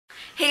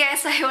Hey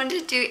guys, so I wanted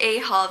to do a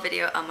haul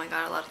video. Oh my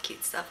god, a lot of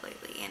cute stuff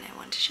lately and I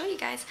wanted to show you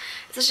guys,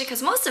 especially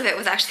because most of it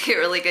was actually a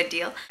really good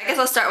deal. I guess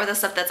I'll start with the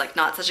stuff that's like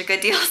not such a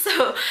good deal.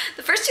 So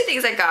the first two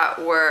things I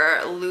got were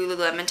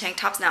Lululemon tank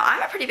tops. Now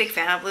I'm a pretty big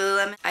fan of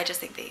Lululemon. I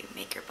just think they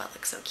make your butt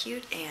look so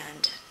cute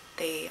and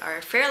they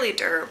are fairly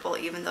durable,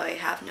 even though I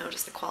have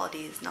noticed the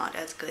quality is not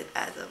as good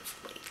as of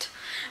late.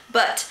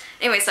 But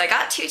anyway, so I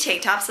got two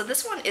tank tops. So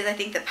this one is, I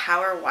think, the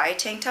Power Y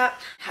tank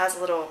top. It has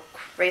a little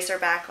racer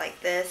back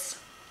like this.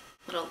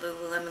 Little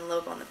Lululemon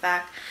logo on the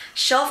back,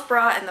 shelf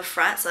bra in the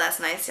front, so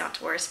that's nice. You don't have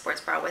to wear a sports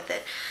bra with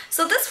it.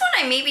 So this one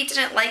I maybe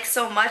didn't like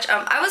so much.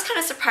 I was kind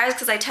of surprised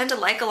because I tend to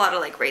like a lot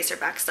of like racer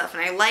back stuff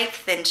and I like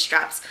thin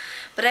straps,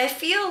 but I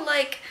feel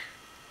like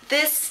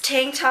this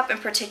tank top in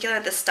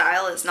particular, the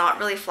style is not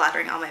really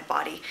flattering on my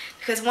body,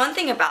 because one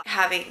thing about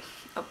having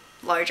a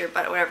larger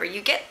butt or whatever,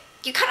 you kind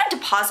of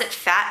deposit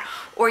fat,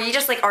 or you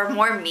just like are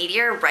more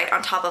meatier right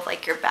on top of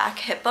like your back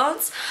hip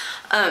bones.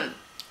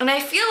 And I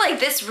feel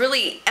like this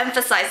really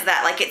emphasizes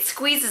that, like it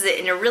squeezes it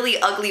in a really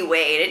ugly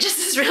way and it just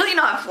is really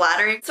not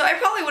flattering. So I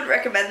probably would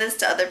recommend this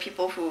to other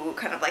people who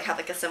kind of like have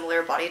like a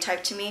similar body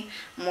type to me,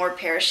 more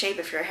pear shape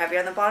if you're heavier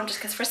on the bottom, just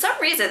because for some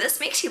reason this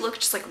makes you look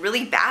just like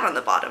really bad on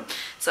the bottom.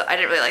 So I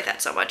didn't really like that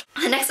so much.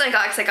 The next thing I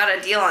got, because I got a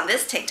deal on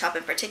this tank top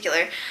in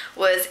particular,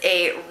 was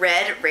a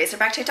red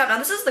racerback tank top. Now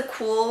this is the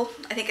cool,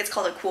 I think it's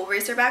called a cool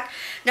racerback.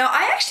 Now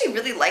I actually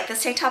really like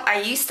this tank top. I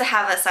used to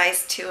have a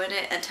size 2 in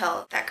it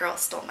until that girl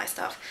stole my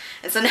stuff.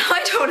 And so now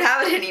I don't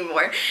have it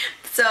anymore.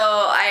 So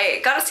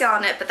I got a sale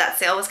on it, but that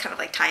sale was kind of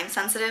like time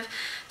sensitive.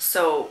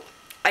 So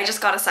I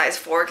just got a size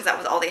 4 because that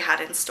was all they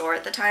had in store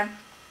at the time.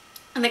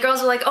 And the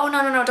girls were like, oh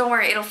no, don't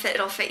worry, it'll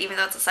fit, even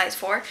though it's a size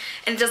 4.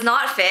 And it does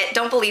not fit.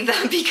 Don't believe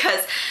them,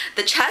 because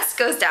the chest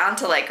goes down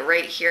to like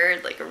right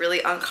here, like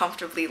really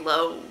uncomfortably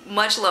low,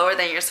 much lower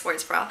than your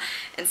sports bra.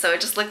 And so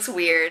it just looks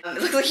weird.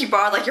 It looks like you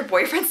borrowed like your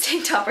boyfriend's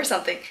tank top or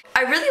something.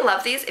 I really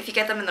love these if you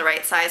get them in the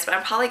right size, but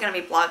I'm probably going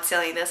to be blog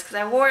selling this because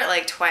I wore it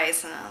like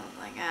twice and I was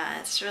like,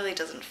 it really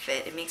doesn't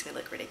fit. It makes me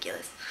look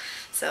ridiculous.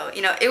 So,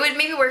 you know, it would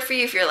maybe work for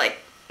you if you're like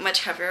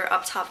much heavier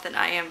up top than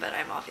I am, but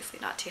I'm obviously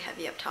not too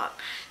heavy up top,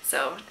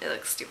 so it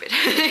looks stupid.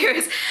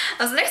 Anyways,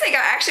 so the next thing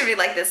I actually really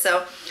like this.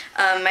 So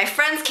my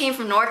friends came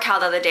from NorCal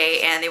the other day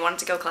and they wanted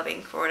to go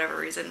clubbing for whatever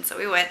reason, so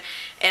we went,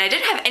 and I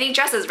didn't have any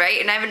dresses, right?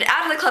 And I've been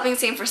out of the clubbing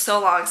scene for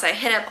so long, so I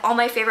hit up all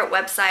my favorite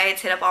websites,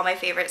 hit up all my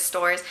favorite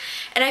stores,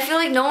 and I feel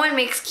like no one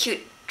makes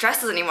cute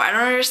dresses anymore. I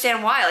don't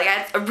understand why. Like, I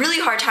had a really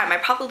hard time. I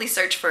probably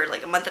searched for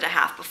like a month and a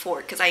half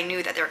before because I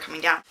knew that they were coming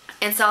down.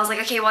 And so I was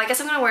like, okay, well, I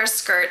guess I'm gonna wear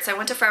skirts. So I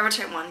went to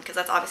Forever21 because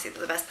that's obviously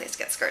the best place to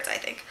get skirts, I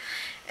think.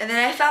 And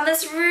then I found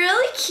this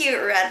really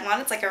cute red one.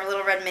 It's like a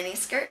little red mini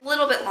skirt. A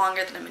little bit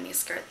longer than a mini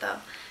skirt though.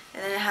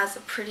 And then it has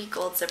a pretty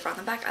gold zipper on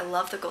the back. I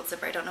love the gold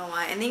zipper, I don't know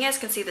why. And then you guys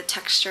can see the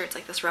texture, it's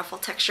like this ruffle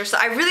texture. So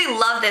I really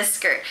love this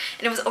skirt.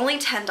 And it was only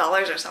 $10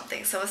 or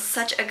something, so it was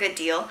such a good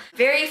deal.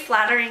 Very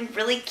flattering,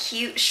 really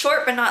cute,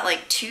 short but not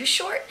like too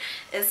short.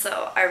 And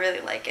so I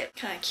really like it.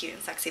 Kind of cute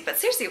and sexy. But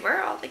seriously, where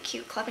are all the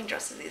cute clubbing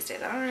dresses these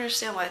days? I don't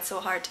understand why it's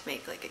so hard to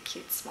make like a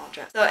cute small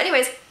dress. So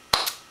anyways,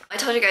 I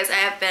told you guys I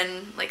have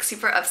been like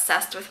super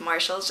obsessed with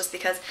Marshalls just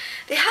because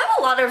they have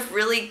a lot of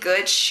really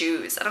good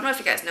shoes. I don't know if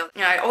you guys know.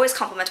 You know, I always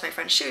compliment my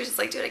friend's shoes. It's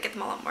like, dude, I get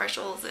them all at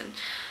Marshalls, and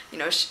you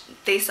know,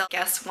 they sell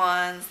Guess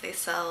ones, they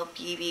sell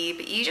BB,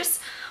 but you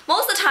just,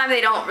 most of the time they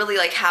don't really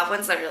like have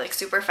ones that are like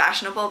super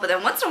fashionable, but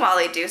then once in a while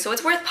they do, so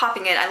it's worth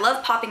popping in. I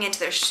love popping into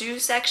their shoe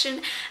section,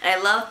 and I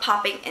love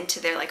popping into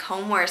their like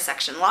homeware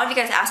section. A lot of you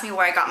guys asked me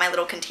where I got my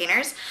little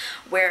containers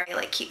where I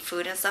like keep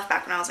food and stuff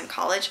back when I was in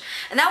college,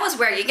 and that was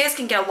where you guys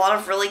can get a lot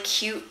of really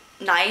cute,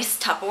 nice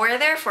Tupperware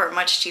there for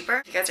much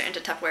cheaper. If you guys are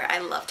into Tupperware, I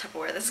love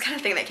Tupperware. This is the kind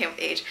of thing that came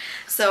with age.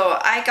 So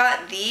I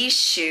got these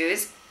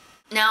shoes.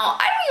 Now,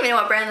 I don't even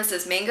know what brand this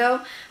is,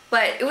 Mango,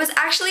 but it was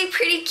actually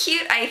pretty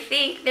cute, I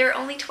think. They were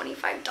only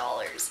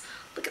 $25.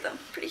 Look at them,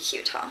 pretty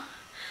cute, huh?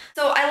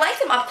 So I like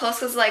them up close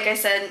because, like I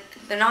said,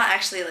 they're not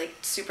actually like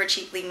super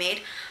cheaply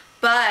made.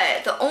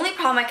 But the only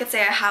problem I could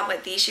say I have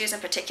with these shoes in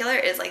particular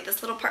is like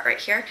this little part right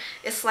here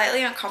is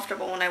slightly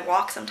uncomfortable. When I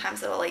walk,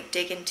 sometimes it'll like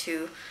dig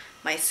into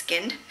my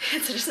skin, so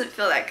it doesn't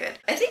feel that good.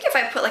 I think if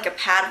I put like a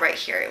pad right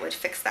here, it would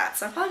fix that.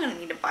 So I'm probably gonna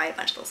need to buy a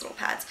bunch of those little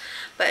pads.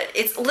 But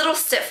it's a little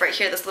stiff right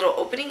here, this little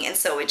opening, and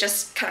so it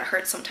just kind of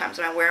hurts sometimes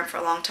when I wear them for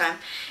a long time.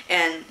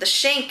 And the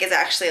shank is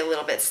actually a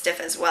little bit stiff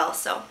as well,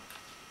 so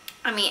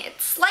I mean,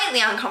 it's slightly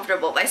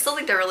uncomfortable, but I still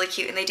think they're really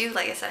cute, and they do,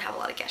 like I said, have a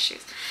lot of Guess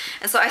shoes.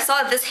 And so I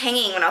saw this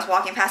hanging when I was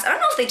walking past. I don't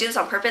know if they do this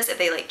on purpose, if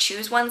they like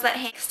choose ones that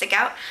stick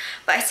out,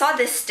 but I saw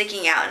this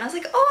sticking out, and I was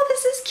like, oh,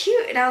 this is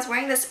cute. And I was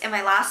wearing this in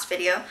my last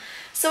video.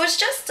 So it's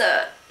just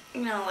a,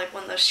 you know, like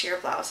one of those sheer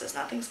blouses,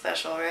 nothing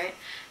special, right?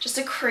 Just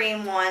a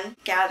cream one,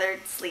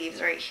 gathered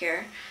sleeves right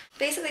here.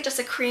 Basically just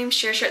a cream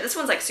sheer shirt. This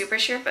one's like super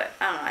sheer, but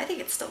I don't know, I think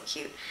it's still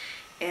cute.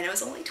 And it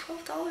was only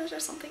 $12 or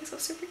something, so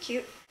super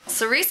cute.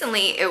 So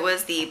recently it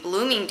was the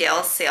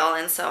Bloomingdales sale,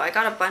 and so I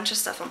got a bunch of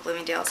stuff on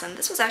Bloomingdales, and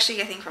this was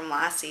actually, I think, from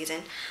last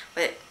season,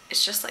 but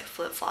it's just like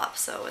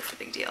flip-flops, so it's a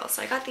big deal.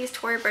 So I got these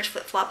Tory Burch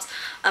flip-flops.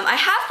 I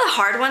have the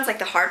hard ones, like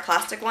the hard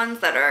plastic ones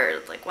that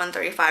are like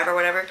 $135 or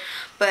whatever,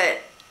 but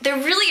they're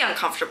really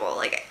uncomfortable.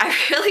 Like, I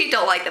really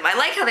don't like them. I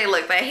like how they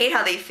look, but I hate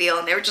how they feel,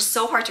 and they were just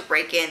so hard to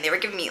break in. They were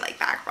giving me like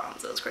back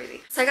problems. It was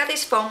crazy. So I got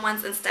these foam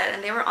ones instead,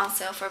 and they were on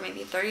sale for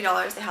maybe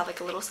 $30. They have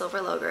like a little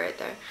silver logo right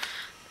there.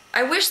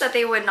 I wish that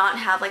they would not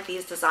have like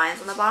these designs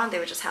on the bottom. They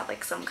would just have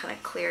like some kind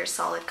of clear,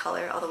 solid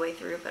color all the way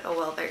through, but oh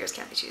well, beggars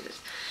can't be choosers.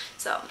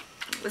 So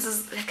this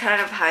is kind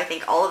of how I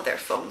think all of their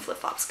foam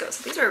flip-flops go.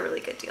 So these are a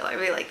really good deal. I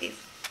really like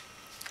these.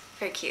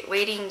 Very cute.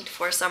 Waiting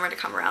for summer to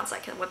come around so I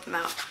can whip them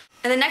out.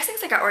 And the next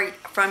things I got were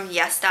from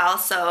Yesstyle.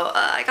 So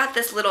I got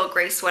this little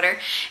gray sweater.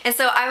 And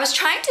so I was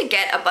trying to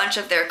get a bunch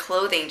of their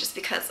clothing just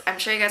because I'm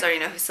sure you guys already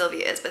know who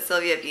Sylvia is, but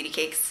Sylvia Beauty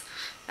Cakes.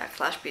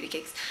 Beauty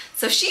Cakes.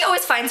 So she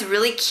always finds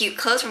really cute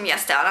clothes from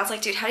Yesstyle, and I was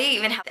like, dude, how do you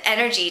even have the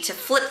energy to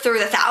flip through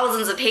the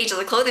thousands of pages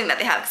of clothing that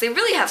they have? Because they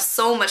really have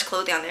so much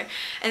clothing on there.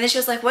 And then she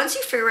was like, once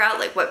you figure out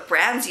like what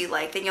brands you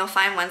like, then you'll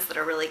find ones that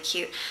are really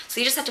cute. So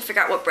you just have to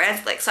figure out what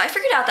brands you like. So I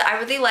figured out that I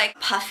really like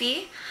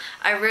Puffy.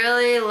 I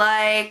really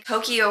like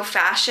Tokyo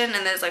Fashion,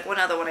 and there's like one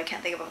other one I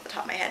can't think of off the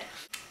top of my head.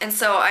 And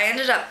so I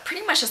ended up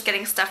pretty much just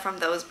getting stuff from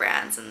those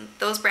brands, and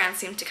those brands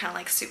seem to kind of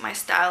like suit my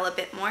style a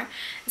bit more.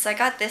 And so I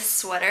got this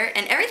sweater,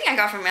 and everything I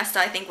got from Yesstyle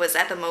I think was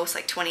at the most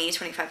like $20,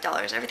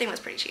 $25. Everything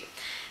was pretty cheap.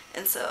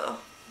 And so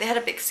they had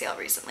a big sale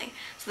recently.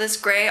 So this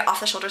gray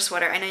off-the-shoulder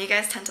sweater, I know you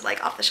guys tend to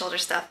like off-the-shoulder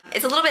stuff.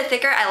 It's a little bit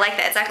thicker. I like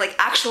that. It's like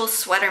actual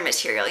sweater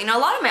material. You know, a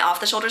lot of my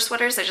off-the-shoulder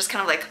sweaters are just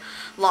kind of like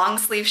long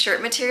sleeve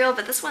shirt material,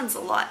 but this one's a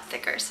lot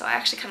thicker, so I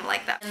actually kind of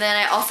like that. And then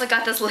I also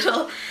got this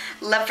little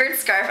leopard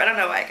scarf. I don't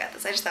know why I got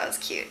this. I just thought it was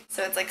cute.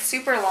 So it's like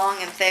super long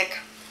and thick,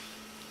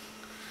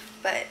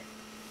 but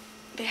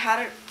they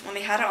had it, when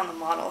they had it on the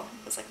model,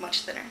 it was like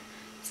much thinner.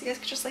 So you guys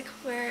could just like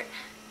wear it.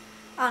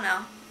 I don't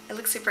know. It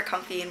looks super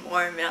comfy and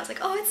warm, and I was like,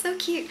 oh, it's so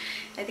cute.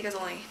 And I think it was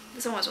only,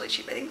 this one was really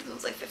cheap. I think this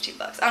was like 50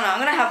 bucks. I don't know, I'm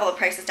gonna have all the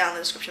prices down in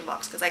the description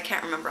box because I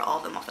can't remember all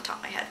of them off the top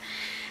of my head.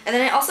 And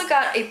then I also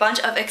got a bunch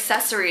of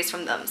accessories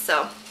from them.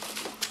 So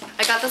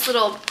I got this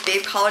little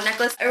babe collar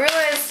necklace. I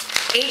realized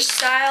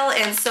H-Style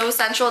and So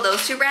Central,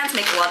 those two brands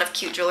make a lot of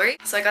cute jewelry.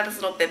 So I got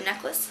this little bib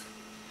necklace.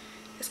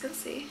 You guys can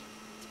see,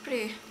 it's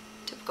pretty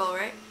typical,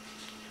 right?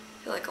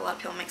 I feel like a lot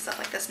of people make stuff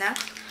like this now.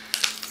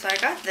 So I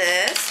got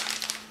this.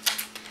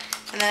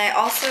 And then I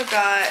also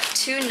got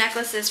two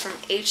necklaces from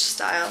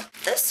H-Style.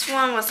 This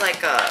one was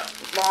like a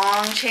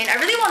long chain. I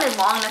really wanted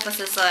long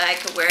necklaces so that I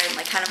could wear and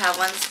like kind of have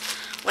ones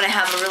when I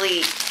have a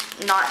really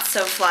not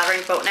so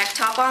flattering boat neck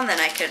top on, then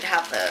I could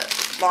have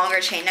the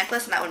longer chain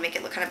necklace and that would make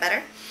it look kind of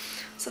better.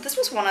 So this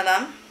was one of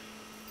them.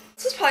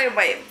 This is probably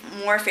my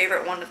more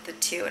favorite one of the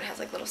two. It has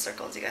like little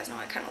circles. You guys know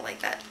I kind of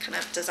like that kind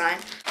of design.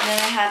 And then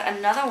I had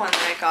another one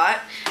that I got.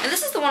 And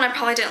this is the one I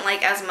probably didn't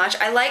like as much.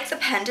 I like the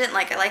pendant.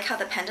 Like I like how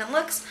the pendant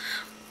looks.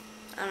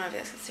 I don't know if you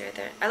guys can see right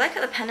there. I like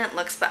how the pendant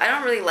looks, but I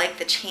don't really like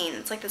the chain.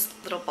 It's like this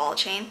little ball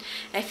chain,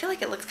 and I feel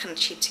like it looks kind of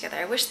cheap together.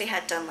 I wish they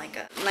had done like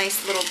a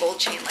nice little gold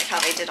chain like how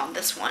they did on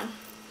this one.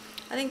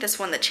 I think this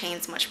one, the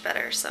chain's much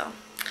better, so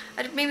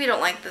I maybe don't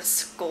like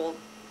this gold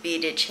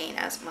beaded chain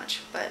as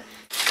much. But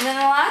and then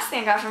the last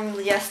thing I got from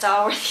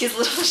Yesstyle were these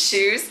little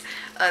shoes.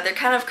 They're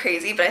kind of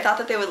crazy, but I thought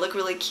that they would look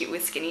really cute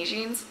with skinny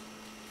jeans.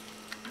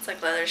 It's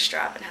like leather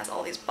strap and has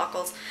all these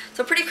buckles.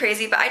 So pretty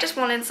crazy, but I just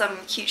wanted some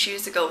cute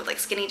shoes to go with like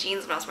skinny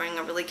jeans when I was wearing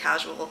a really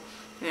casual,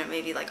 you know,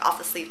 maybe like off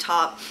the sleeve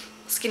top,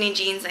 skinny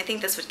jeans. I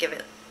think this would give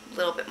it a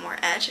little bit more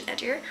edge and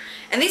edgier.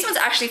 And these ones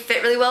actually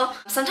fit really well.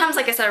 Sometimes,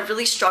 like I said, I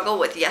really struggle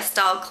with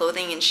Yesstyle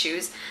clothing and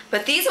shoes,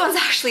 but these ones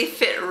actually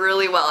fit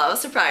really well. I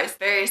was surprised.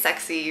 Very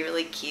sexy,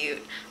 really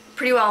cute.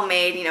 Pretty well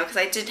made, you know, because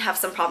I did have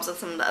some problems with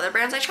some of the other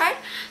brands I tried.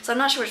 So I'm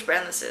not sure which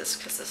brand this is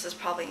because this is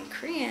probably in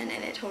Korean,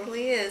 and it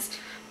totally is.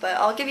 But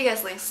I'll give you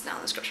guys links down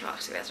in the description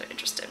box if you guys are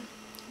interested.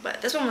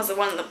 But this one was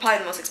probably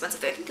the most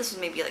expensive thing. I think this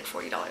was maybe like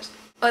 $40.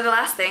 Oh, the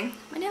last thing,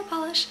 my nail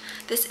polish.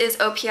 This is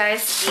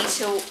OPI's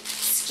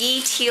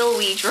Ski Teal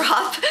We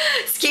Drop.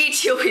 Ski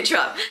Teal We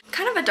Drop.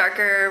 Kind of a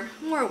darker,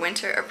 more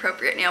winter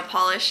appropriate nail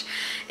polish.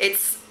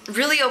 It's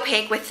really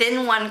opaque.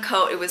 Within one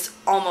coat, it was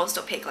almost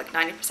opaque, like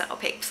 90%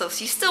 opaque. So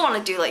you still want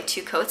to do like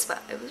 2 coats,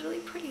 but it was really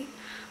pretty.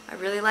 I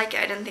really like it.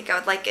 I didn't think I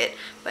would like it,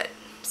 but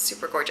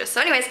super gorgeous.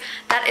 So anyways,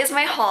 that is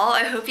my haul.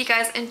 I hope you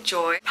guys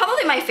enjoy.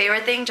 Probably my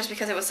favorite thing, just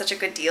because it was such a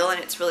good deal and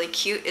it's really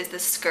cute, is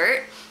this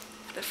skirt.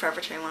 The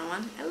Forever21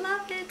 one. I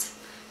love it.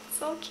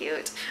 So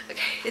cute.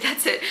 Okay,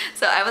 that's it.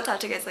 So I will talk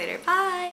to you guys later. Bye!